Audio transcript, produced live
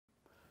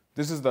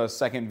This is the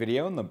second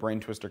video in the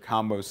Braintwister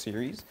combo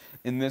series.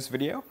 In this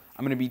video,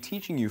 I'm going to be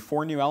teaching you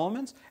 4 new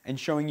elements and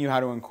showing you how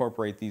to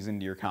incorporate these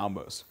into your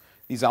combos.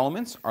 These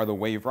elements are the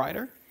wave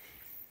rider,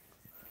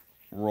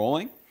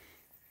 rolling,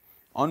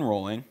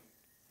 unrolling,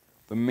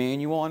 the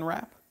manual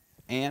unwrap,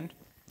 and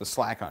the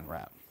slack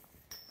unwrap.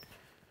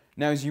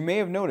 Now, as you may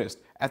have noticed,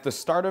 at the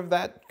start of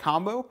that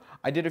combo,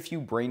 I did a few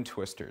brain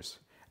twisters.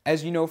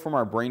 As you know from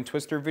our brain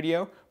twister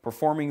video,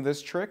 performing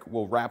this trick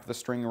will wrap the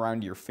string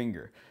around your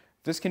finger.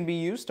 This can be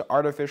used to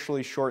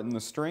artificially shorten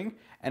the string,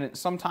 and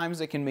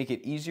sometimes it can make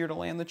it easier to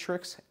land the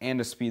tricks and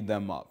to speed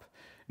them up.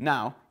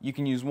 Now, you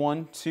can use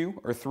 1, 2,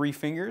 or 3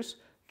 fingers.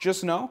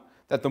 Just know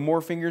that the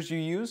more fingers you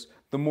use,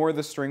 the more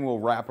the string will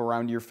wrap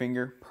around your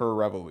finger per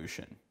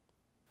revolution.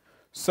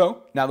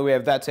 So, now that we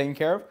have that taken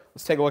care of,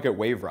 let's take a look at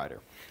wave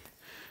rider.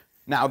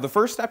 Now, the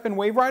first step in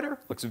wave rider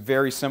looks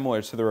very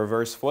similar to the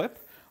reverse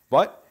flip,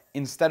 but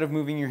instead of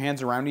moving your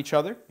hands around each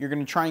other, you're going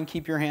to try and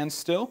keep your hands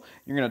still.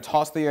 You're going to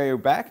toss the yo-yo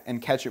back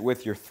and catch it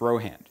with your throw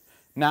hand.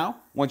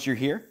 Now, once you're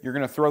here, you're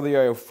going to throw the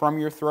yo-yo from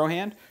your throw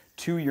hand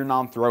to your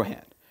non-throw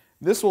hand.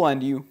 This will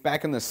end you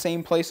back in the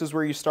same place as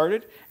where you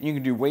started, and you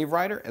can do wave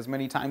rider as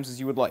many times as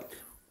you would like.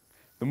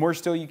 The more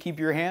still you keep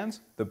your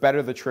hands, the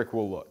better the trick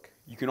will look.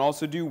 You can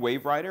also do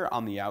wave rider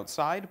on the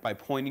outside by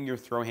pointing your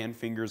throw hand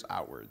fingers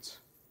outwards.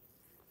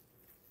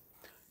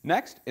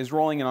 Next is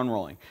rolling and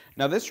unrolling.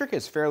 Now this trick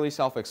is fairly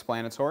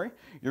self-explanatory.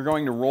 You're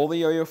going to roll the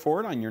yo-yo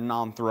forward on your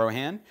non-throw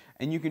hand,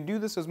 and you can do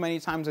this as many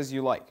times as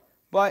you like.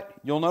 But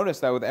you'll notice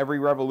that with every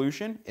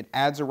revolution, it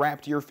adds a wrap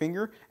to your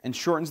finger and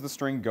shortens the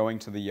string going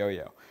to the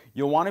yo-yo.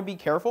 You'll want to be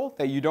careful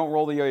that you don't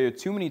roll the yo-yo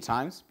too many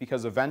times,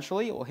 because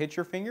eventually it will hit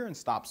your finger and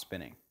stop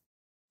spinning.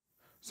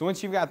 So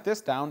once you've got this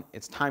down,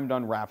 it's time to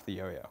unwrap the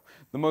yo-yo.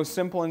 The most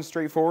simple and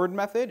straightforward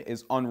method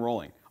is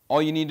unrolling.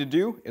 All you need to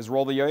do is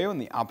roll the yo-yo in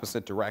the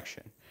opposite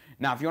direction.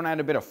 Now, if you want to add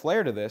a bit of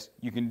flair to this,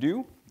 you can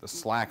do the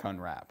slack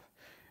unwrap.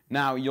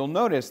 Now, you'll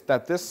notice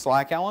that this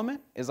slack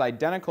element is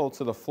identical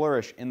to the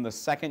flourish in the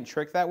second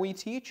trick that we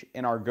teach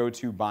in our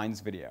go-to binds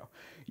video.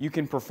 You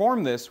can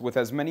perform this with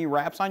as many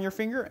wraps on your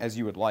finger as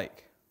you would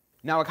like.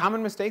 Now, a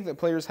common mistake that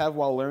players have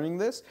while learning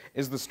this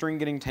is the string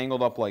getting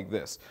tangled up like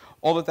this.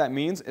 All that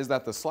means is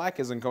that the slack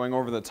isn't going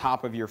over the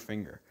top of your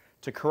finger.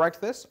 To correct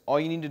this, all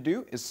you need to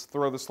do is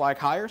throw the slack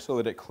higher so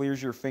that it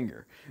clears your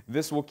finger.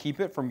 This will keep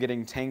it from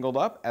getting tangled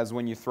up as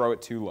when you throw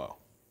it too low.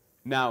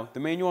 Now, the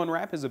manual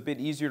unwrap is a bit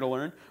easier to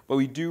learn, but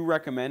we do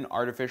recommend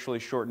artificially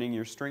shortening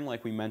your string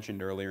like we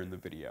mentioned earlier in the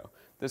video.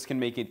 This can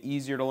make it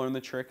easier to learn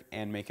the trick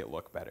and make it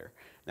look better.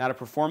 Now, to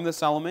perform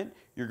this element,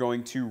 you're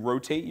going to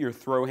rotate your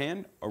throw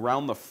hand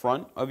around the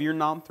front of your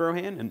non-throw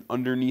hand and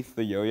underneath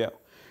the yo-yo.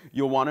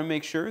 You'll want to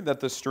make sure that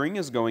the string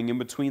is going in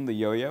between the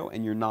yo-yo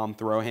and your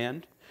non-throw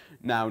hand.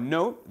 Now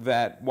note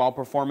that while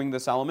performing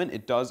this element,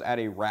 it does add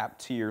a wrap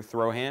to your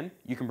throw hand.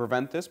 You can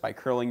prevent this by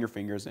curling your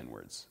fingers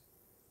inwards.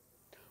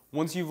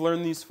 Once you've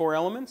learned these 4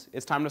 elements,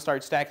 it's time to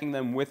start stacking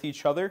them with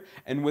each other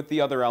and with the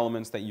other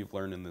elements that you've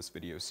learned in this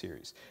video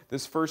series.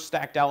 This first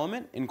stacked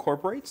element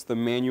incorporates the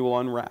manual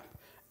unwrap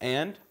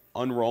and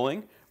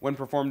unrolling. When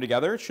performed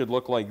together, it should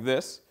look like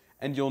this,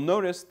 and you'll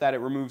notice that it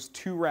removes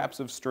 2 wraps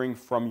of string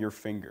from your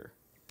finger.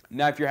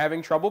 Now, if you're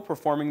having trouble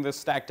performing this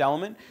stacked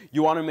element,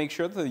 you want to make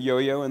sure that the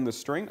yo-yo and the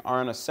string are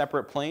on a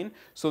separate plane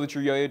so that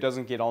your yo-yo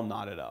doesn't get all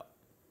knotted up.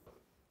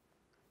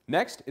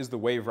 Next is the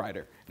wave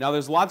rider. Now,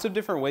 there's lots of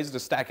different ways to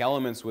stack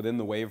elements within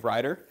the wave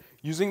rider.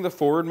 Using the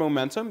forward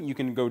momentum, you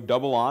can go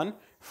double on.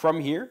 From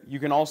here, you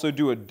can also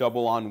do a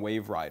double on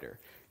wave rider.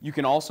 You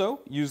can also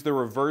use the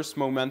reverse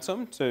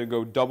momentum to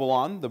go double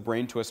on the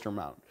Braintwister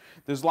mount.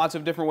 There's lots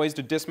of different ways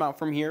to dismount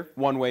from here.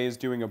 One way is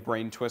doing a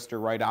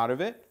Braintwister right out of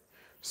it.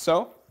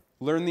 So,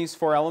 learn these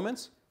 4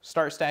 elements,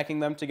 start stacking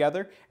them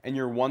together, and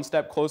you're one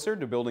step closer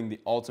to building the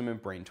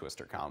ultimate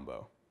Braintwister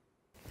combo.